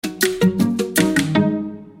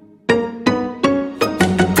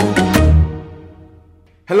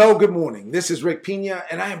Hello, good morning. This is Rick Pina,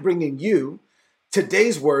 and I am bringing you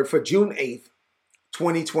today's word for June 8th,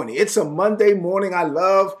 2020. It's a Monday morning. I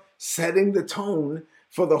love setting the tone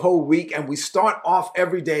for the whole week, and we start off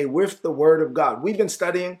every day with the word of God. We've been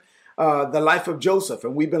studying the life of Joseph,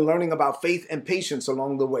 and we've been learning about faith and patience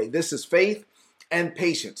along the way. This is Faith and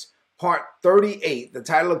Patience, part 38. The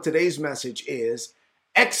title of today's message is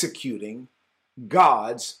Executing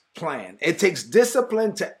God's Plan. It takes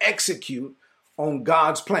discipline to execute on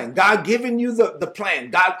God's plan. God giving you the plan,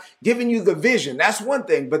 God giving you the vision. That's one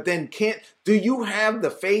thing, but then do you have the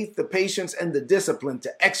faith, the patience, and the discipline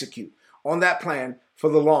to execute on that plan for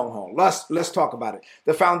the long haul? Let's talk about it.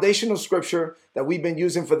 The foundational scripture that we've been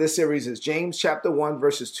using for this series is James chapter 1,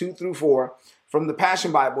 verses 2 through 4 from the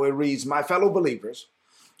Passion Bible. It reads, "My fellow believers,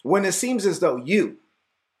 when it seems as though you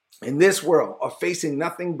in this world are facing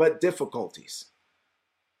nothing but difficulties,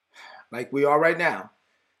 like we are right now,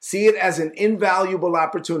 see it as an invaluable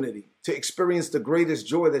opportunity to experience the greatest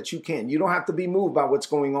joy that you can. You don't have to be moved by what's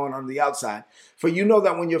going on the outside. For you know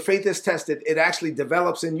that when your faith is tested, it actually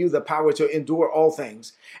develops in you the power to endure all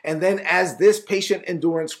things. And then as this patient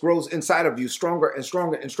endurance grows inside of you, stronger and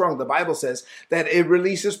stronger and stronger, the Bible says that it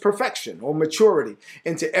releases perfection or maturity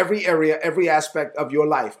into every area, every aspect of your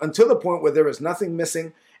life, until the point where there is nothing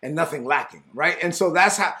missing and nothing lacking," right? And so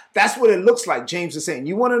that's what it looks like. James is saying,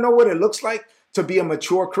 you want to know what it looks like to be a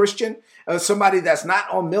mature Christian? Somebody that's not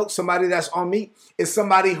on milk, somebody that's on meat, is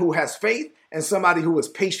somebody who has faith and somebody who is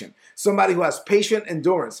patient. Somebody who has patient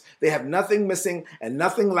endurance. They have nothing missing and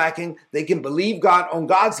nothing lacking. They can believe God on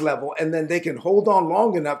God's level, and then they can hold on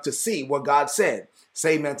long enough to see what God said.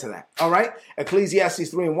 Say amen to that. All right. Ecclesiastes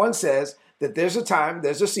 3:1 says that there's a time,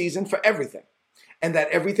 there's a season for everything, and that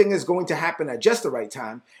everything is going to happen at just the right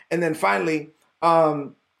time. And then finally,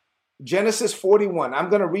 Genesis 41. I'm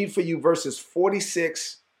going to read for you verses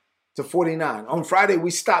 46 to 49. On Friday, we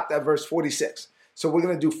stopped at verse 46. So we're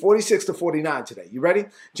going to do 46 to 49 today. You ready?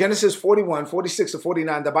 Genesis 41, 46 to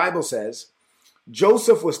 49. The Bible says,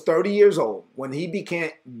 Joseph was 30 years old when he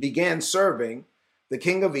began serving the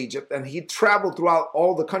king of Egypt, and he traveled throughout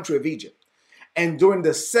all the country of Egypt. And during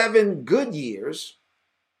the 7 good years,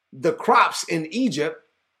 the crops in Egypt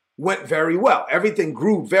went very well. Everything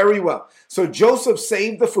grew very well. So Joseph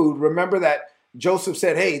saved the food. Remember that Joseph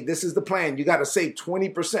said, hey, this is the plan. You got to save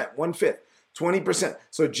 20%, 1/5, 20%.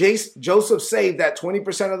 So Joseph saved that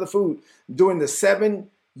 20% of the food during the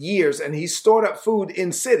 7 years, and he stored up food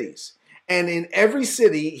in cities. And in every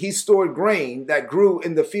city, he stored grain that grew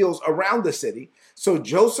in the fields around the city. So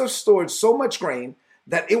Joseph stored so much grain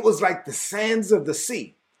that it was like the sands of the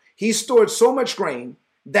sea. He stored so much grain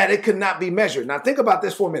that it could not be measured. Now think about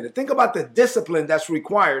this for a minute. Think about the discipline that's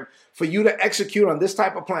required for you to execute on this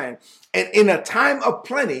type of plan. And in a time of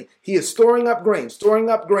plenty, he is storing up grain,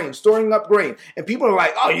 storing up grain, storing up grain. And people are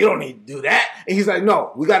like, oh, you don't need to do that. And he's like,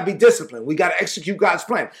 no, we got to be disciplined. We got to execute God's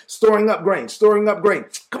plan. Storing up grain, storing up grain.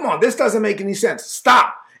 Come on, this doesn't make any sense.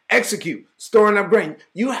 Stop. Execute. Storing up grain.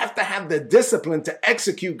 You have to have the discipline to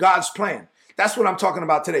execute God's plan. That's what I'm talking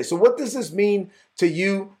about today. So what does this mean to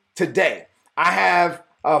you today? I have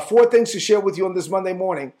 4 things to share with you on this Monday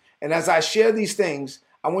morning. And as I share these things,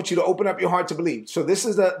 I want you to open up your heart to believe. So this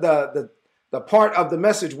is the part of the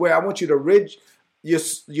message where I want you to rid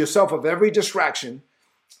yourself of every distraction.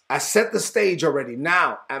 I set the stage already.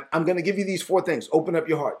 Now, I'm going to give you these 4 things. Open up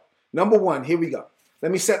your heart. Number 1, here we go.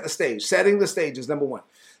 Let me set the stage. Setting the stage is number 1.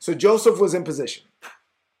 So Joseph was in position.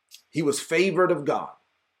 He was favored of God.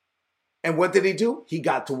 And what did he do? He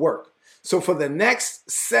got to work. So for the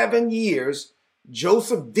next 7 years,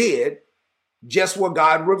 Joseph did just what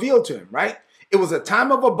God revealed to him, right? It was a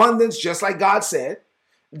time of abundance, just like God said.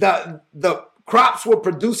 The crops were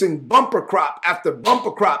producing bumper crop after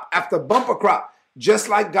bumper crop after bumper crop, just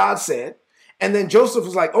like God said. And then Joseph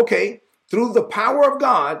was like, okay, through the power of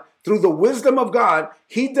God, through the wisdom of God,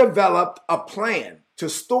 he developed a plan to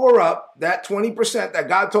store up that 20% that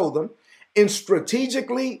God told him in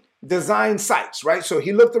strategically designed sites, right? So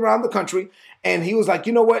he looked around the country and he was like,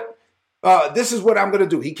 you know what? This is what I'm going to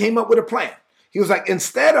do. He came up with a plan. He was like,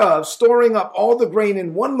 instead of storing up all the grain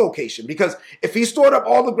in one location, because if he stored up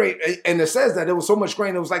all the grain, and it says that it was so much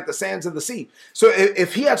grain, it was like the sands of the sea. So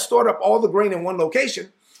if he had stored up all the grain in one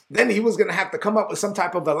location, then he was going to have to come up with some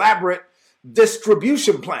type of elaborate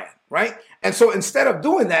distribution plan, right? And so instead of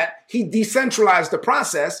doing that, he decentralized the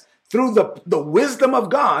process through the wisdom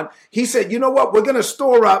of God. He said, you know what? We're going to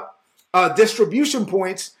store up distribution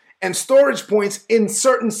points and storage points in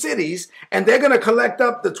certain cities, and they're going to collect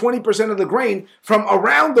up the 20% of the grain from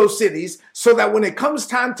around those cities so that when it comes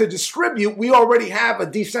time to distribute, we already have a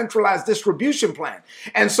decentralized distribution plan.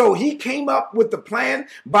 And so he came up with the plan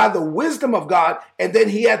by the wisdom of God, and then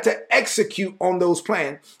he had to execute on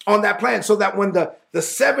that plan so that when the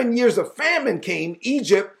 7 years of famine came,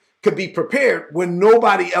 Egypt could be prepared when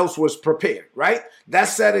nobody else was prepared, right?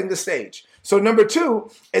 That's setting the stage. So number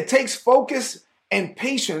two, it takes focus and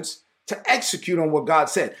patience to execute on what God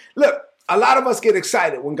said. Look, a lot of us get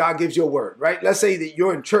excited when God gives you a word, right? Let's say that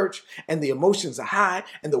you're in church and the emotions are high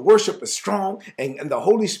and the worship is strong and the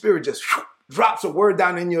Holy Spirit just drops a word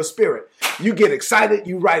down in your spirit. You get excited,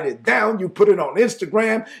 you write it down, you put it on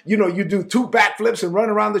Instagram, you do 2 backflips and run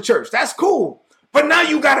around the church. That's cool. But now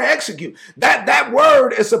you got to execute. That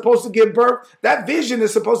word is supposed to give birth. That vision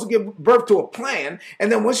is supposed to give birth to a plan.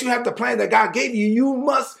 And then once you have the plan that God gave you, you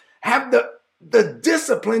must have the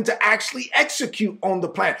discipline to actually execute on the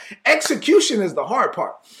plan. Execution is the hard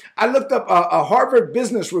part. I looked up a Harvard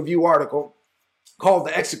Business Review article called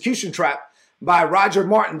The Execution Trap by Roger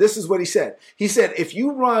Martin. This is what he said. He said, if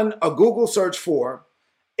you run a Google search for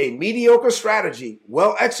a mediocre strategy,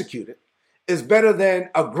 well executed, is better than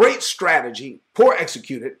a great strategy, poor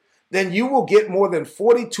executed, then you will get more than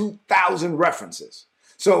 42,000 references.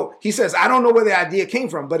 So he says, I don't know where the idea came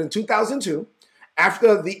from, but in 2002,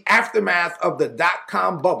 after the aftermath of the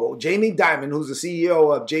dot-com bubble, Jamie Dimon, who's the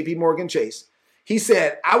CEO of JP Morgan Chase, he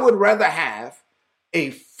said, I would rather have a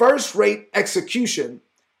first-rate execution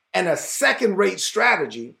and a second-rate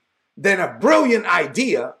strategy than a brilliant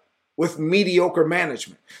idea with mediocre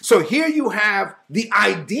management. So here you have the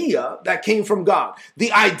idea that came from God.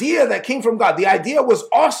 The idea that came from God. The idea was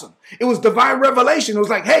awesome. It was divine revelation. It was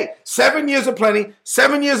like, hey, 7 years of plenty,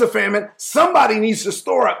 7 years of famine. Somebody needs to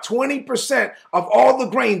store up 20% of all the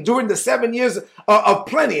grain during the 7 years of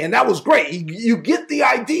plenty. And that was great. You get the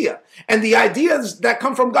idea. And the ideas that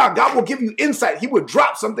come from God, God will give you insight. He will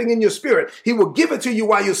drop something in your spirit. He will give it to you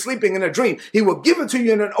while you're sleeping in a dream. He will give it to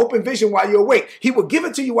you in an open vision while you're awake. He will give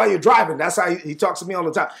it to you while you're driving. That's how he talks to me all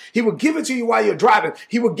the time. He will give it to you while you're driving.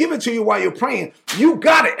 He will give it to you while you're praying. You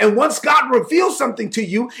got it. And once God reveals something to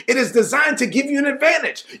you, it is designed to give you an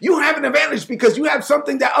advantage. You have an advantage because you have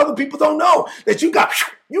something that other people don't know, that you got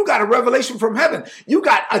a revelation from heaven. You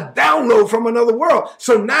got a download from another world.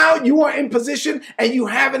 So now you are in position and you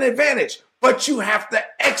have an advantage, but you have to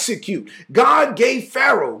execute. God gave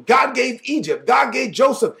Pharaoh, God gave Egypt, God gave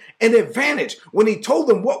Joseph an advantage when he told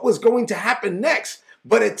them what was going to happen next.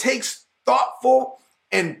 But it takes thoughtful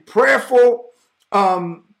and prayerful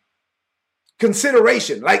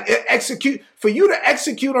consideration, like execute, for you to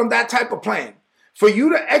execute on that type of plan, for you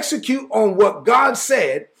to execute on what God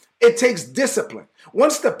said, it takes discipline.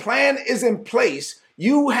 Once the plan is in place,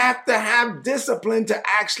 you have to have discipline to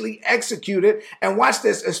actually execute it. And watch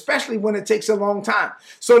this, especially when it takes a long time.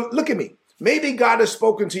 So look at me. Maybe God has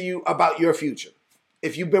spoken to you about your future.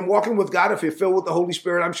 If you've been walking with God, if you're filled with the Holy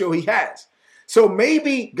Spirit, I'm sure he has. So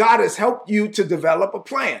maybe God has helped you to develop a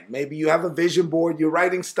plan. Maybe you have a vision board, you're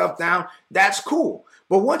writing stuff down. That's cool.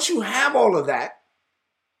 But once you have all of that,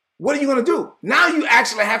 what are you going to do? Now you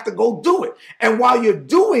actually have to go do it. And while you're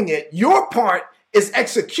doing it, your part is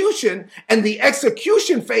execution, and the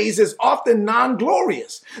execution phase is often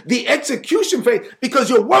non-glorious. The execution phase, because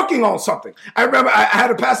you're working on something. I remember I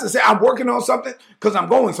had a pastor say, I'm working on something because I'm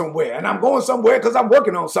going somewhere, and I'm going somewhere because I'm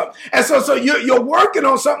working on something. And so you're working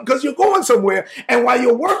on something because you're going somewhere, and while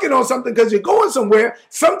you're working on something because you're going somewhere,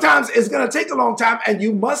 sometimes it's going to take a long time, and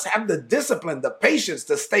you must have the discipline, the patience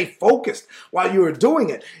to stay focused while you're doing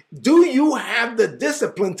it. Do you have the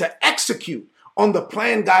discipline to execute on the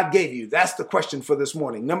plan God gave you? That's the question for this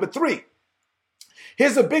morning. Number 3,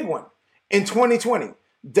 here's a big one. In 2020,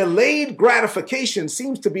 delayed gratification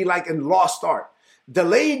seems to be like a lost art.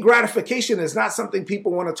 Delayed gratification is not something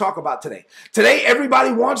people want to talk about today. Today,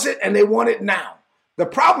 everybody wants it and they want it now. The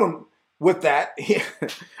problem with that,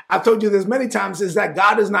 I've told you this many times, is that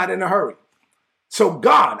God is not in a hurry. So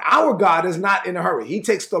God, our God, is not in a hurry. He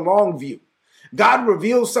takes the long view. God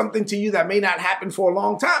reveals something to you that may not happen for a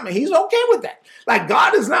long time, and he's okay with that. Like,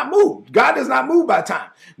 God is not moved. God is not moved by time.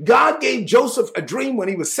 God gave Joseph a dream when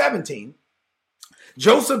he was 17.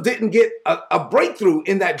 Joseph didn't get a breakthrough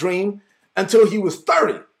in that dream until he was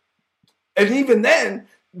 30. And even then,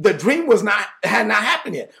 the dream had not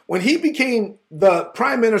happened yet. When he became the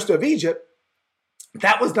prime minister of Egypt,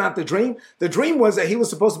 that was not the dream. The dream was that he was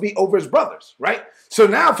supposed to be over his brothers, right? So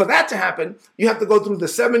now for that to happen, you have to go through the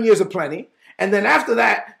 7 years of plenty. And then after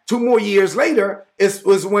that, 2 more years later,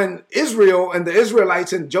 was when Israel and the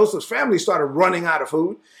Israelites and Joseph's family started running out of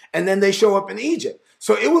food. And then they show up in Egypt.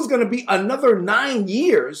 So it was going to be another 9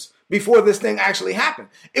 years before this thing actually happened.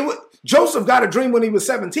 Joseph got a dream when he was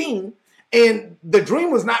 17, and the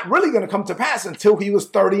dream was not really going to come to pass until he was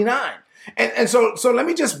 39. And so let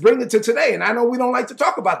me just bring it to today. And I know we don't like to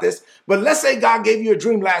talk about this, but let's say God gave you a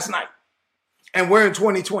dream last night and we're in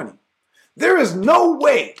 2020. There is no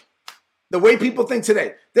way, the way people think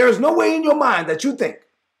today, there is no way in your mind that you think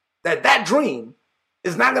that dream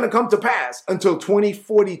is not going to come to pass until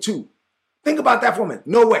 2042. Think about that for a minute.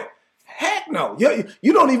 No way. Heck no.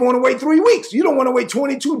 You don't even want to wait 3 weeks. You don't want to wait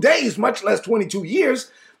 22 days, much less 22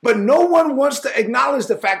 years. But no one wants to acknowledge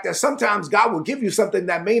the fact that sometimes God will give you something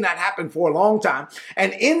that may not happen for a long time.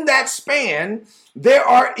 And in that span, there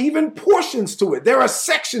are even portions to it. There are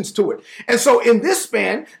sections to it. And so in this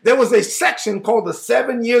span, there was a section called the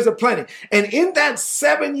 7 years of plenty. And in that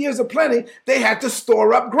 7 years of plenty, they had to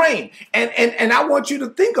store up grain. And I want you to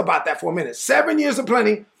think about that for a minute. 7 years of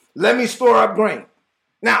plenty, let me store up grain.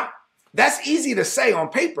 Now, that's easy to say on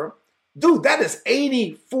paper. Dude, that is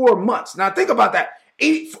 84 months. Now think about that.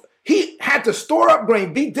 He had to store up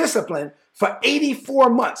grain, be disciplined for 84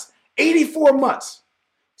 months. 84 months.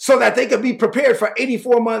 So that they could be prepared for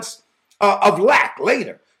 84 months of lack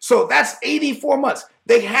later. So that's 84 months.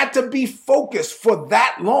 They had to be focused for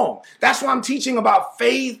that long. That's why I'm teaching about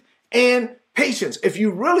faith and patience. If you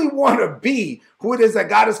really want to be who it is that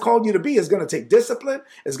God has called you to be, it's going to take discipline.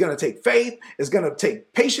 It's going to take faith. It's going to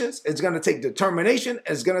take patience. It's going to take determination.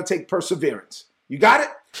 It's going to take perseverance. You got it?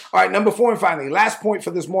 All right, number 4 and finally, last point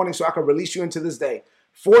for this morning so I can release you into this day.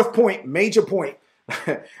 4th point, major point.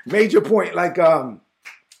 Major point, like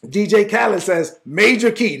DJ Khaled says,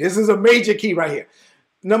 major key. This is a major key right here.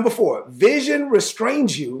 Number 4, vision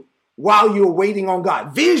restrains you while you're waiting on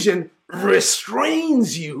God. Vision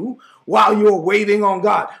restrains you while you're waiting on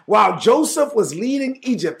God. While Joseph was leading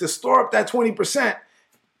Egypt to store up that 20%,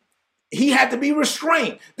 he had to be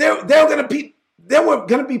restrained. There were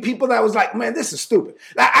going to be people that was like, man, this is stupid.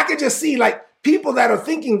 Like, I could just see like people that are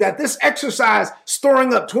thinking that this exercise,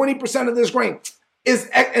 storing up 20% of this grain, is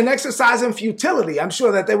an exercise in futility. I'm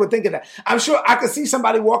sure that they were thinking that. I'm sure I could see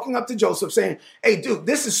somebody walking up to Joseph saying, hey, dude,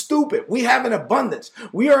 this is stupid. We have an abundance.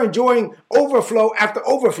 We are enjoying overflow after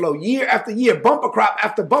overflow, year after year, bumper crop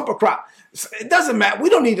after bumper crop. It doesn't matter. We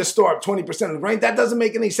don't need to store up 20% of the grain. That doesn't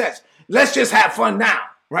make any sense. Let's just have fun now,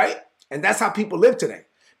 right? And that's how people live today.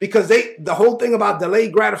 Because the whole thing about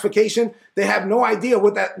delayed gratification, they have no idea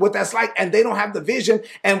what that's like, and they don't have the vision.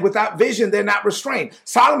 And without vision, they're not restrained.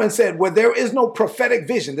 Solomon said, where there is no prophetic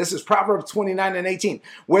vision, this is Proverbs 29 and 18,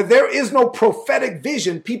 where there is no prophetic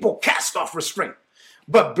vision, people cast off restraint.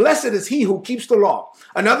 But blessed is he who keeps the law.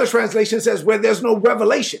 Another translation says where there's no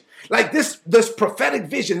revelation. Like this prophetic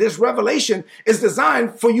vision, this revelation is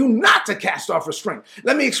designed for you not to cast off restraint.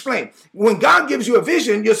 Let me explain. When God gives you a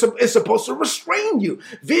vision, it's supposed to restrain you.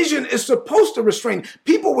 Vision is supposed to restrain.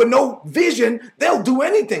 People with no vision, they'll do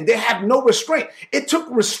anything. They have no restraint. It took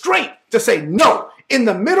restraint to say no. In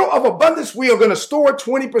the middle of abundance, we are going to store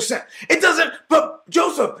 20%. It doesn't, but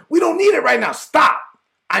Joseph, we don't need it right now. Stop.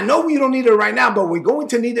 I know we don't need it right now, but we're going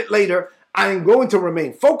to need it later. I am going to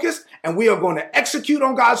remain focused, and we are going to execute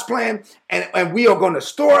on God's plan, and we are going to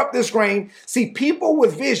store up this grain. See, people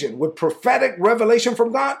with vision, with prophetic revelation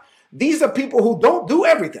from God, these are people who don't do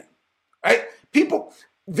everything, right?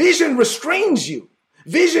 Vision restrains you.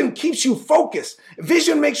 Vision keeps you focused.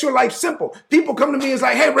 Vision makes your life simple. People come to me and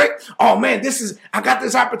say, hey, Rick, oh man, I got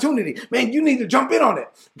this opportunity. Man, you need to jump in on it.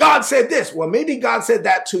 God said this. Well, maybe God said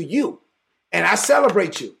that to you. And I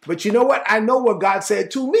celebrate you. But you know what? I know what God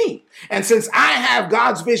said to me. And since I have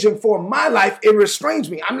God's vision for my life, it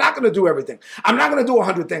restrains me. I'm not going to do everything. I'm not going to do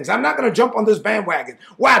 100 things. I'm not going to jump on this bandwagon.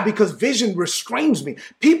 Why? Because vision restrains me.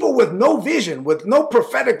 People with no vision, with no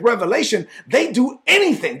prophetic revelation, they do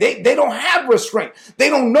anything. They don't have restraint. They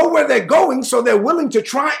don't know where they're going, so they're willing to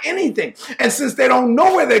try anything. And since they don't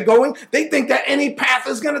know where they're going, they think that any path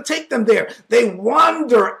is going to take them there. They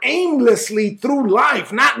wander aimlessly through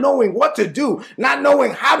life, not knowing what to do. Not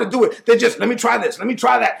knowing how to do it. They just, let me try this. Let me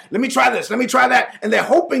try that. Let me try this. Let me try that. And they're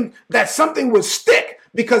hoping that something will stick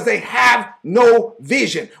because they have no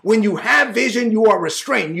vision. When you have vision, you are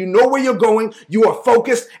restrained. You know where you're going. You are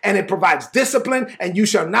focused, and it provides discipline, and you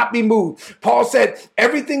shall not be moved. Paul said,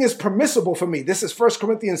 everything is permissible for me. This is 1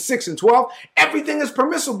 Corinthians 6 and 12. Everything is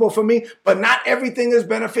permissible for me, but not everything is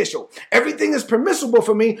beneficial. Everything is permissible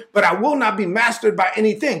for me, but I will not be mastered by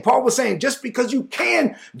anything. Paul was saying, just because you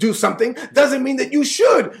can do something doesn't mean that you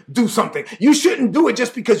should do something. You shouldn't do it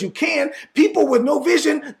just because you can. People with no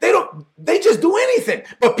vision, they just do anything.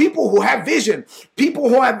 think. But people who have vision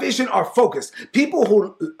are focused. People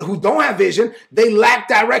who don't have vision, they lack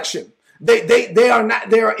direction. They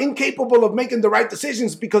are incapable of making the right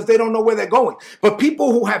decisions because they don't know where they're going. But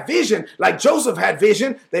people who have vision, like Joseph had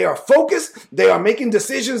vision, they are focused, they are making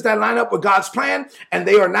decisions that line up with God's plan, and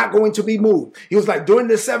they are not going to be moved. He was like, during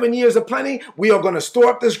the 7 years of plenty, we are going to store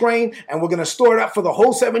up this grain, and we're going to store it up for the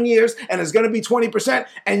whole 7 years, and it's going to be 20%.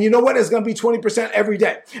 And you know what? It's going to be 20% every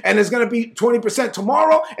day. And it's going to be 20%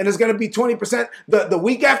 tomorrow, and it's going to be 20% the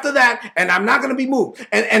week after that, and I'm not going to be moved.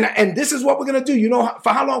 And this is what we're going to do. You know,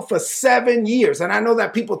 for how long? For 7 years. And I know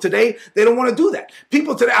that people today, they don't want to do that.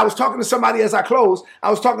 People today, I was talking to somebody as I closed. I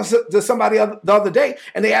was talking to somebody the other day,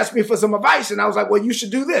 and they asked me for some advice. And I was like, well, you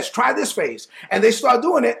should do this. Try this phase. And they start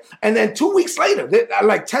doing it. And then 2 weeks later, they're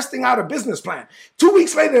like testing out a business plan. 2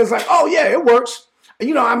 weeks later, it's like, oh, yeah, it works.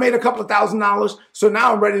 You know, I made a couple of $1,000s. So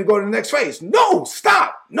now I'm ready to go to the next phase. No,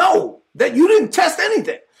 stop. No, that you didn't test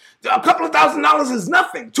anything. A couple of $1,000s is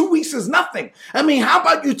nothing. 2 weeks is nothing. I mean, how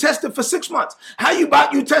about you test it for 6 months? How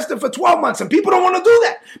about you test it for 12 months? And people don't want to do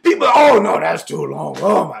that. People, oh, no, that's too long.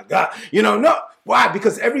 Oh, my God. You know, no. Why?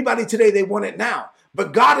 Because everybody today, they want it now.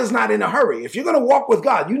 But God is not in a hurry. If you're going to walk with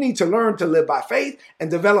God, you need to learn to live by faith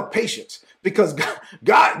and develop patience. Because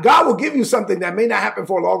God will give you something that may not happen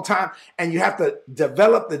for a long time. And you have to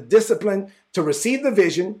develop the discipline to receive the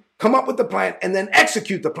vision, come up with the plan, and then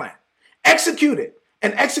execute the plan. Execute it.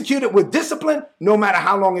 And execute it with discipline, no matter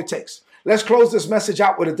how long it takes. Let's close this message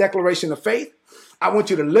out with a declaration of faith. I want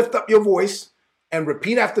you to lift up your voice and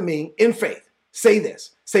repeat after me in faith. Say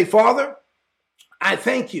this. Say, Father, I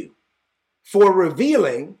thank you for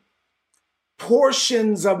revealing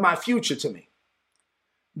portions of my future to me.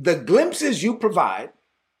 The glimpses you provide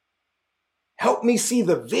help me see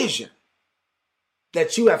the vision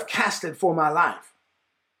that you have casted for my life.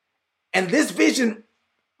 And this vision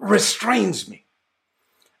restrains me.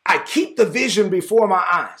 I keep the vision before my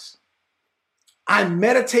eyes. I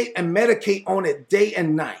meditate and medicate on it day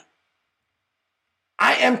and night.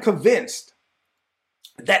 I am convinced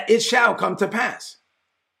that it shall come to pass.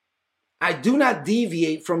 I do not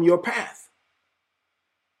deviate from your path.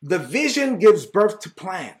 The vision gives birth to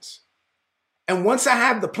plans. And once I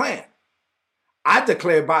have the plan, I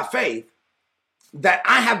declare by faith that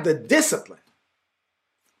I have the discipline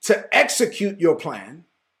to execute your plan,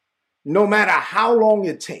 no matter how long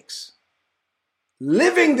it takes.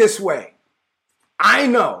 Living this way, I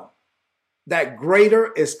know that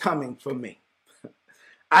greater is coming for me.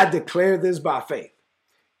 I declare this by faith.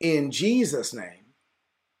 In Jesus' name,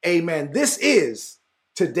 amen. This is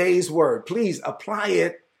today's word. Please apply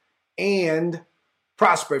it and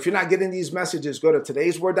prosper. If you're not getting these messages, go to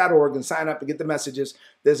todaysword.org and sign up to get the messages.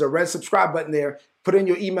 There's a red subscribe button there. Put in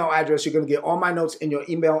your email address. You're going to get all my notes in your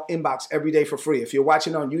email inbox every day for free. If you're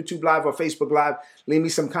watching on YouTube Live or Facebook Live, leave me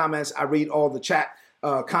some comments. I read all the chat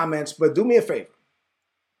comments. But do me a favor.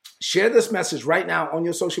 Share this message right now on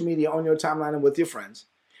your social media, on your timeline, and with your friends.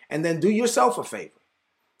 And then do yourself a favor.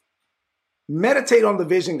 Meditate on the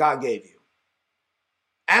vision God gave you.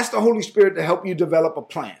 Ask the Holy Spirit to help you develop a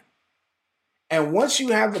plan. And once you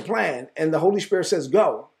have the plan and the Holy Spirit says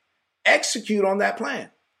go, execute on that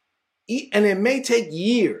plan. And it may take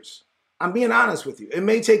years. I'm being honest with you. It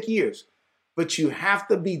may take years, but you have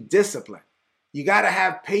to be disciplined. You got to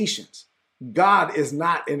have patience. God is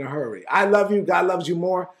not in a hurry. I love you. God loves you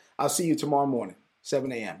more. I'll see you tomorrow morning,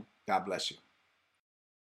 7 a.m. God bless you.